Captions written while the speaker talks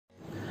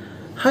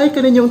Hi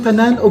kaninyong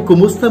tanan o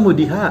kumusta mo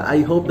diha?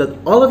 I hope that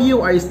all of you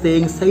are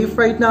staying safe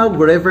right now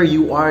wherever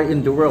you are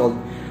in the world.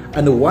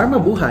 Ano warm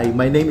mabuhay,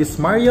 my name is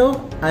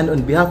Mario and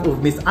on behalf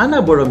of Miss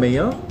Ana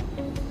Borromeo,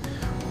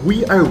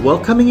 we are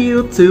welcoming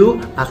you to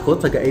Ako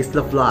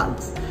Taga-Isla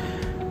Vlogs.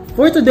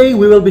 For today,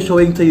 we will be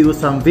showing to you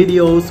some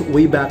videos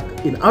way back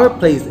in our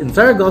place in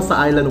Taga-Isla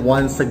Island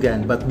once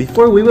again. But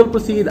before we will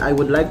proceed, I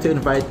would like to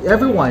invite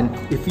everyone,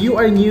 if you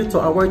are new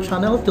to our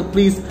channel, to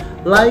please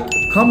like,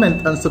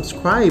 comment, and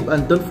subscribe.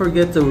 And don't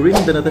forget to ring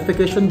the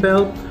notification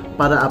bell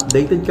para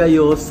updated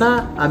kayo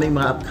sa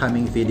aming mga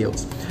upcoming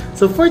videos.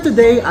 So for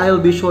today, I will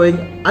be showing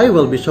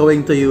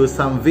to you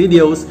some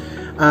videos.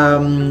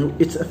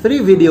 It's 3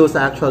 videos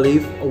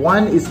actually.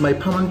 One is my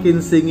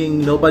pamangkin singing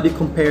Nobody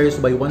Compares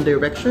by One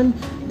Direction.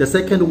 The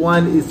second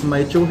one is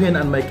my Chuhin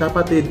and my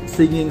kapatid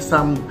singing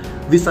some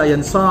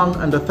Visayan song.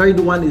 And the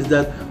third one is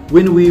that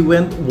when we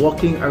went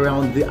walking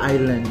around the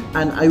island.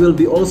 And I will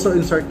be also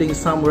inserting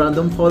some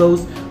random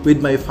photos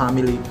with my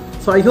family.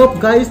 So I hope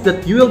guys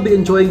that you will be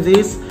enjoying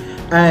this.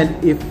 And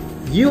if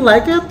you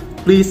like it,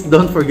 please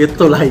don't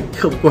forget to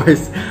like, of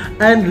course.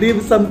 And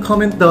leave some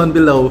comment down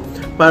below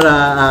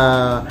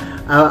para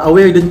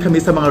aware din kami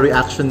sa mga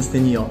reactions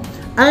ninyo.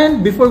 And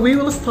before we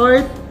will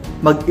start,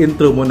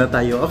 mag-intro muna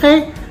tayo,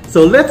 okay?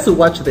 So let's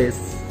watch this.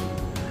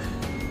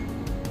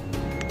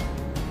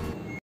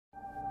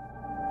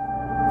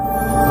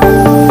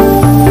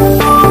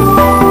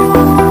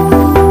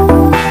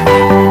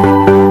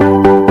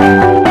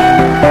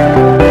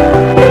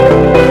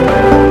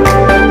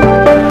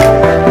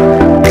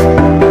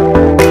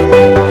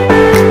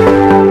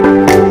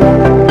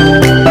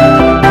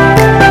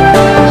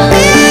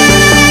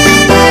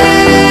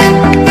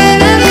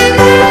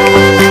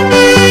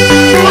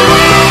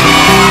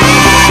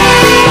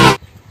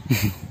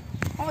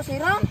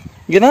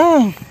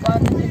 Gana.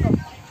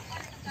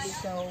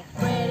 So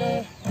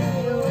pretty,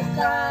 you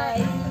cry,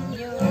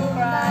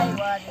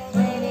 what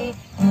really,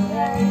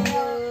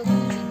 you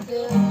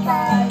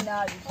goodbye.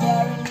 Now you're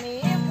tearing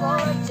me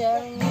apart,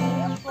 tearing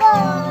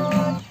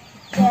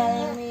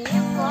me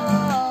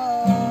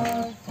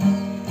apart.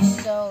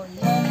 So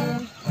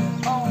lame,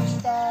 on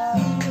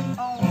style,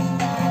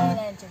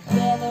 and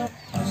together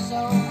we're so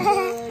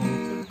good.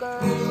 So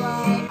girl,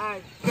 why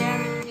are you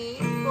tearing me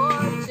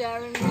apart,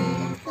 tearing me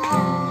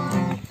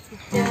apart?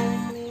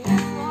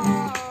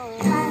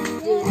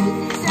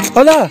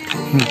 Hola.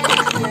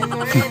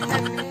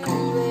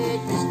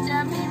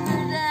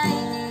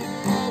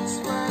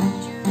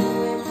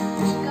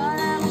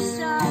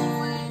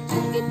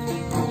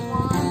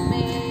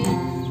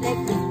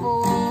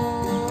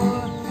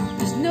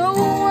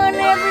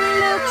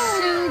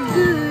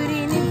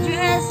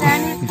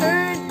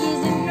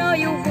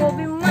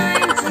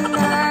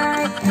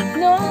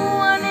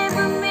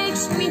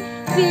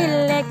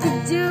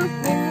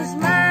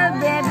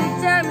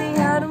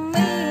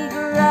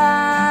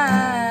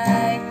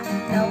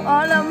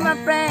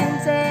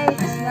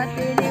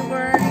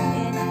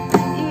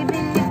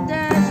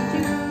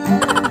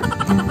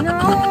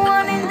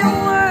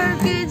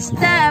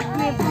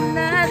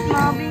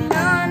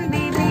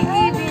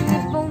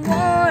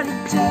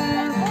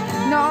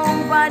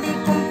 Nobody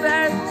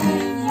compares to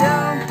you.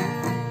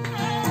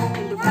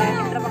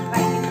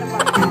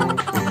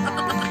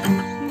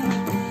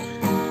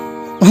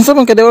 Unsa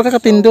man kada wala ka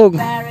katindog?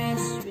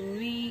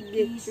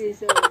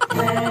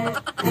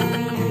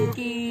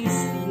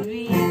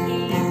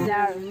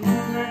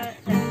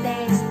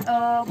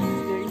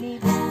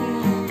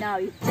 Now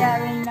you're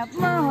tearing up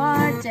my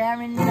heart,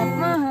 tearing up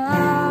my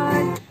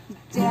heart,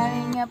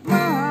 tearing up my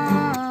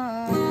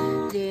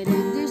heart.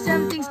 Didn't do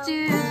something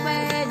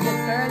stupid, your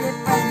girl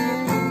if I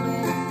knew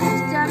it.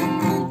 Just tell me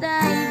what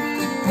I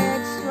did,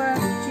 let's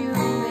work through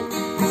it.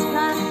 It's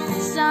not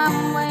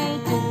some way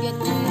to get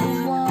you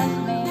to want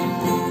me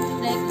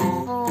like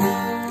before.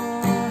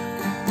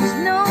 Cause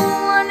no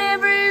one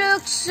ever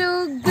looks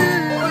so good.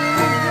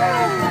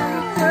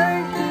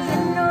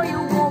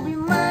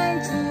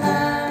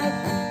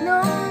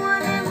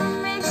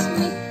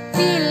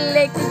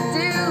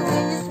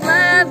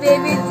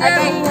 Baby,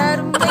 tell me how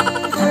to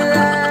make it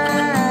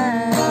right.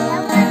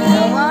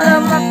 All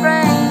of my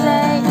friends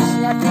say it's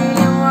not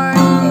really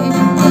worth it,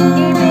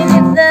 even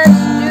if that's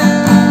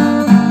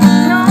true.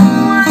 No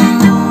one in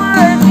the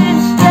world can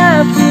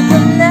stop you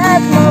from not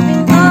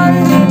moving on,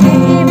 baby,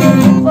 even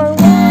if I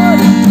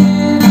wanted to.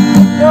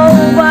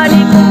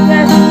 Nobody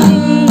compares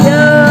to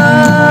you.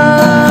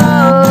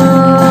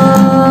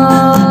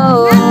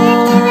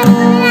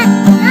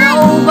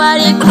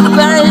 Nobody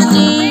compares to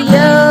you.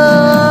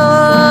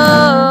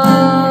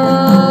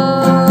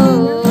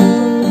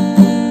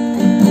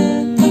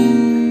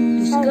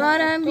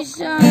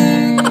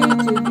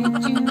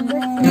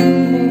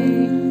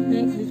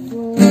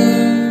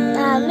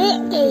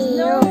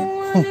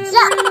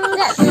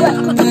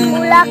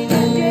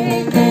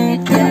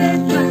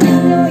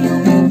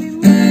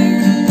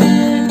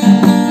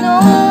 No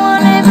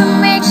one ever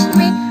makes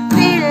me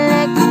feel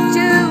like you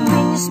do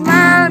when you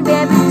smile,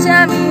 baby.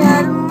 Tell me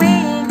how to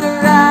make it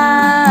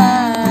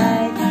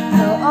right.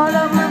 So all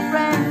of my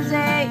friends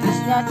say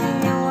it's not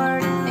really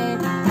worth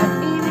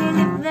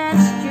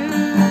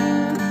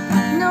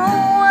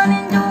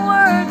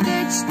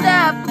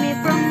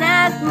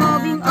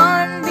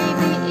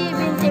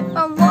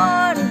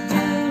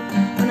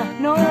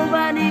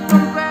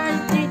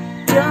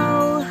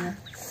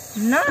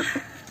na.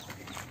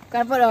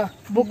 Karpo do,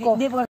 buko.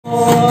 Di pa.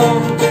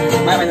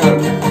 Manor.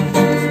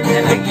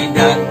 Yan ang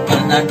idag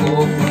para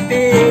ko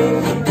puti.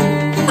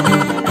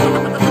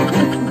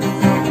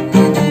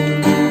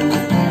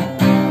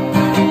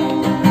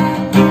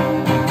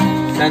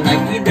 Sa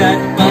nag-idag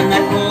para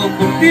ko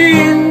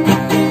putin.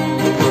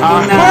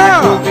 Una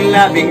ko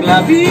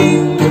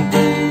labing-labing.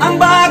 Ang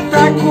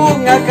bata ko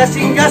nga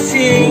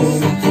kasing-kasing.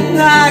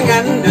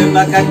 Ngangan na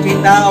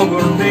makakita o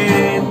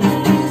gurben.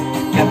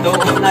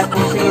 Katoon ako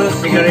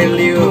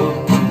sigarilyo.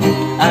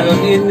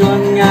 Aron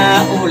inon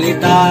nga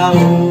ulitaw.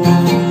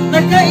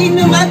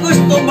 Nakainom ako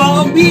gusto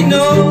ba o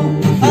bino.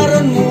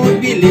 Aron mo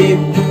bilib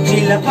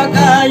sila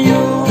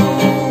pag-ayo.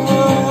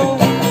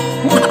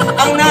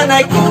 Ang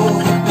nanay ko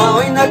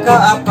mao'y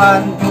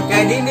nakaapan.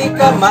 Kaya di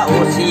ka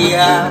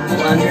mausiya mo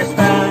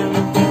understand.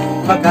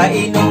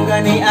 Pagkainom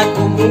gani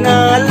akong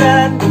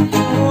ngalan.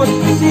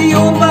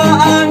 Musiyo ba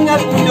ang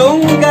akong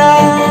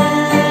dunggan.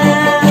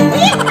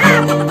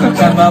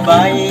 Sa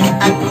babae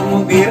ang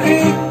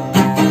kumubirik.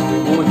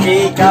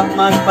 Musikap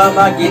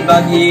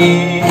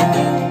magpabagi-bagi.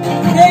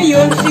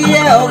 Ngayon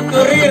siya o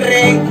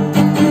turirik.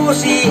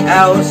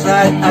 Musiaw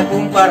sa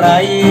akong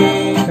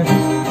paray.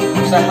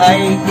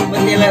 Usahay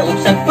matila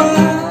uksak pa.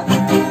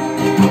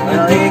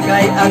 Pati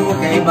kay ako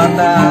kay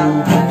bata.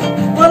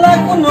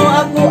 Wala kuno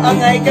ako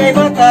angay kay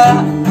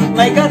bata.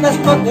 May gatas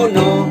pa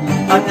kuno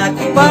ang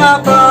aking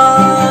baba.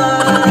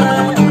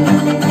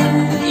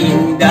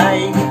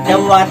 Inday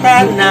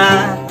dawatan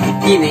na.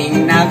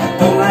 Ininag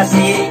ko nga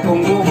si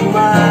kong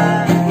guma.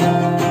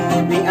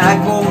 Ning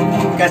akong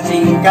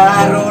kasing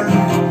karol.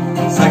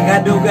 Sa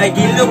kadugay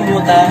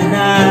gilumutan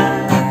na.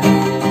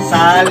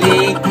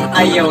 Salik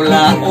ayaw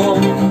laong.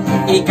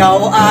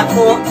 Ikaw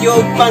ako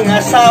yung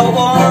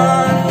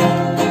pangasawon.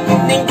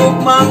 Ning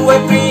gugmang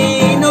way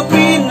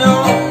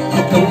prino-prino.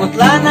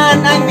 Tumutlanan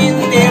ang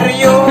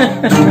minteryo.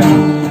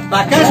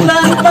 Bakas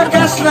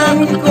lang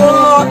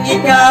ko.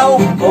 Ikaw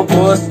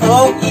ubos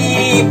o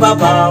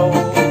ibabaw.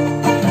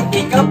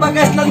 Ikaw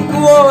bagas lang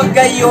ko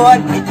gayon.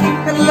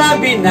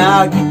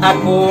 Kalabinag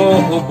ako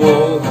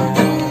hubog.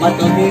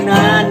 Matuloy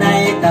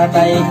nanay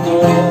tatay ko.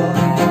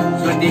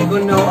 Swerte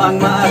ko no ang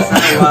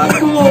maasawa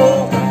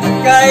ko.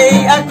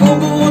 Kay ako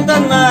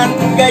buutan man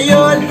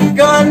gayon.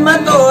 Kan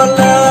matulay.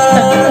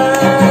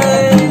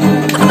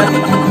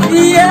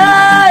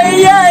 Yeah,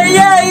 yeah,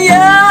 yeah,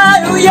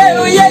 yeah. Yeah,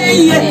 yeah,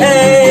 yeah.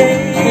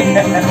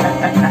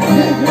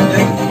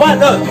 1,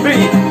 2, 3.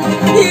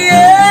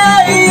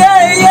 Yeah,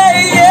 yeah, yeah,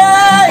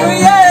 yeah.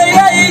 Yeah,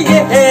 yeah,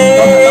 yeah.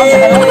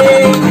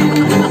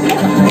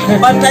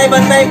 Bantay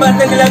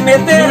nilang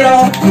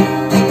metero.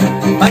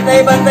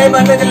 Bantay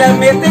nilang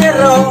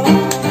metero.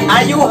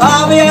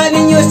 Ayuhawihan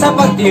ninyo sa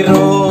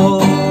pagtiro.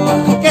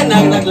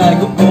 Kanang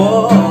naglago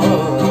po.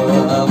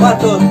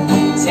 Watot.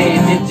 Si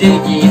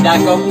DJ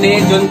Gidakog ni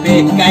John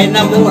P. Kay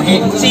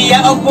namuhi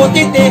siya og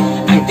putiti.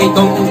 Ang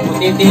tingkong og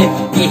putiti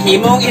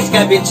ihimong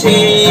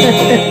iskabitsi.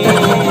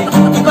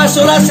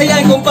 Ipasula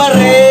siya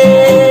kumpare.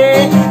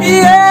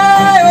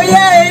 Yeah,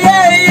 yeah,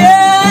 yeah,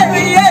 yeah.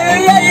 Yeah,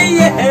 yeah,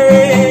 yeah.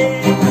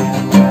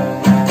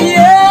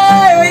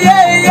 Yeah,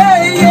 yeah,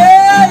 yeah,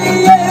 yeah.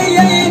 Yeah,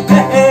 yeah, yeah.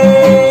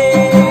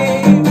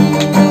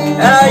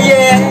 Ah,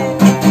 yeah.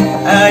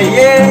 Ah,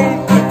 yeah.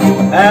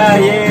 Ah,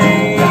 yeah.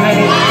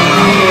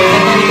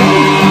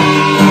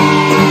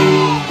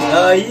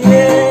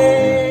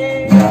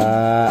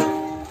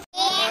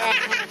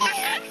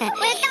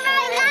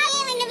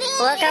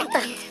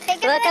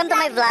 Welcome to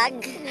my vlog.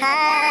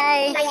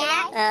 Hi.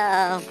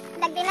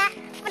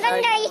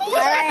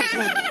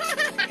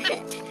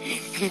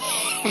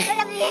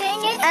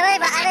 Aray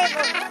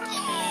po.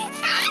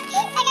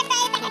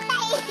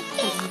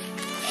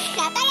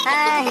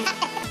 Hi.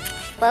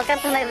 Welcome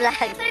to my vlog.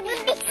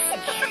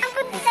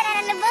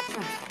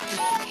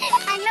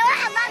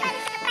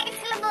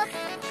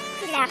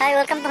 Hi,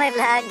 welcome to my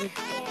vlog.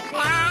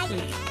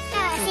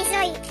 Si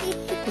Soy.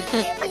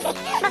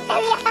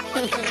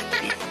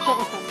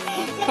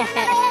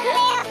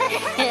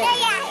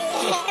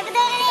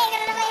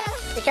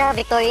 Ikaw,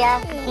 Victoria.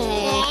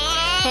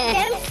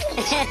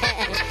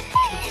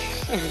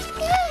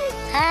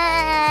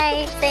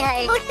 Hi. Say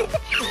hi.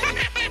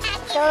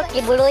 So,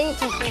 kibuloy.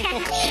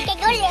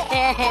 Kigol.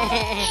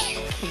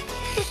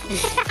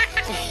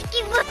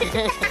 Kibul.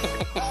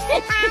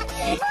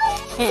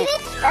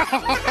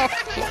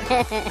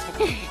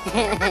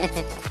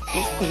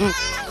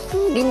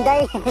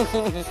 Binday.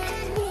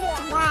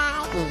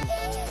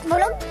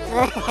 Bulog.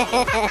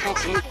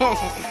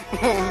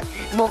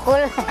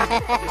 Bukol.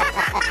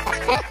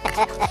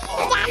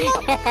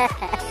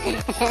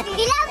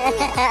 Dilaw.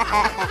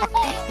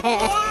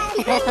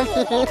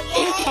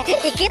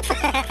 Ikit.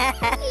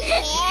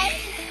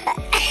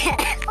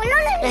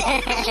 Ulol.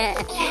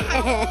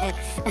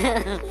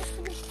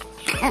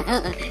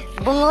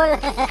 Bungol.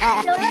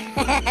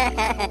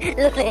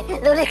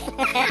 Lulik.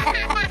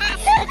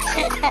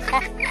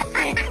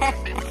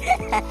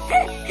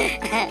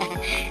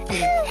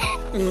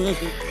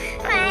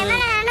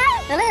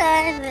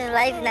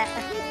 Live na.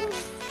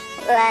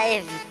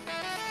 Live.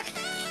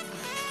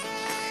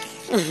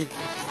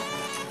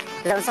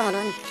 Laon sa mo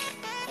nun.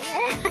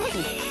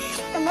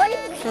 Tumol.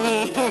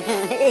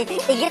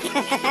 Igit.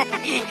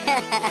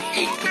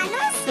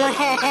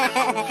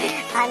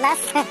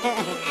 Anas.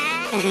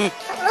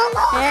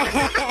 Romo.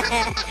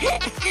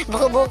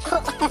 Buko-buko.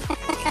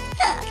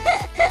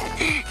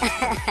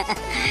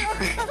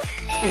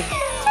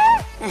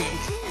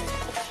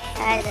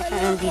 Ay,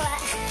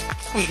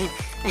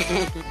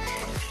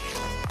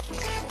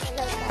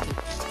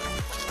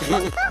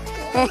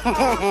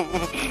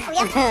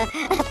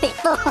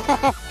 Pito.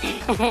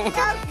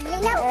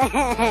 Linaw.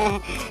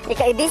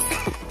 Ikaw ibis.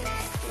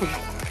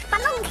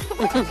 Palog.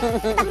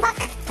 Tambak.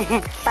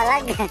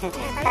 Palag.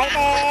 Ay,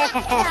 te.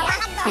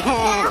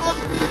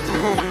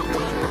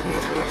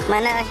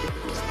 Mana?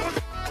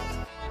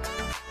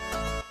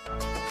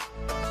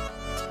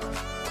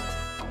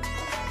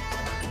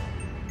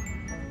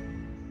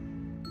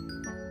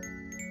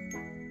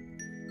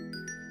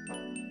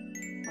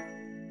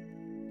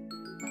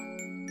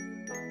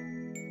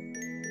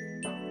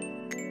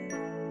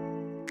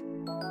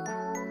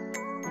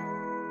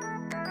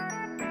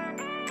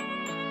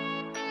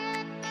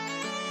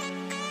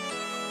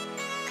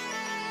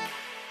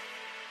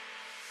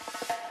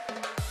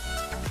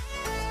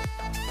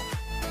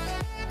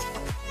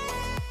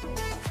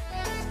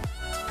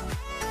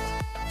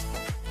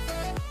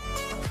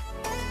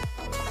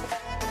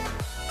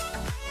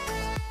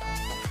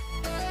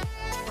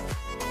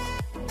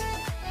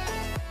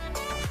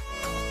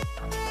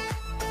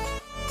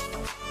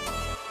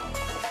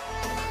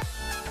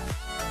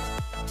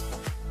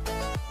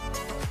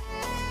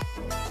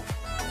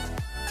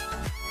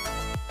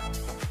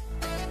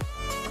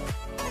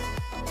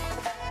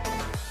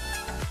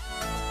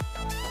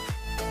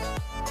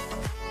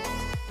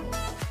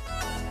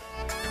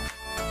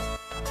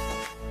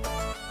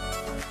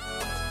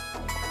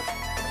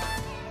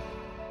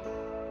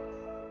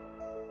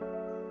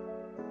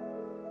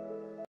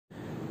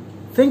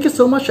 Thank you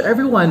so much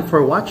everyone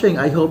for watching.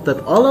 I hope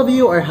that all of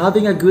you are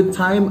having a good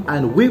time,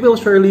 and we will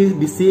surely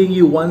be seeing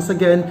you once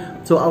again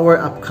to our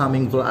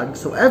upcoming vlog.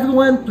 So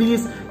everyone,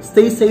 please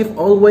stay safe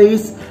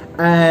always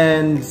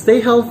and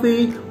stay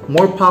healthy.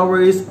 More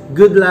powers,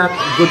 good luck,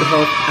 good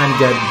health, and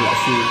God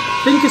bless you.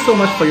 Thank you so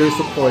much for your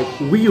support.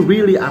 We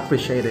really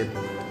appreciate it.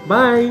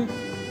 Bye!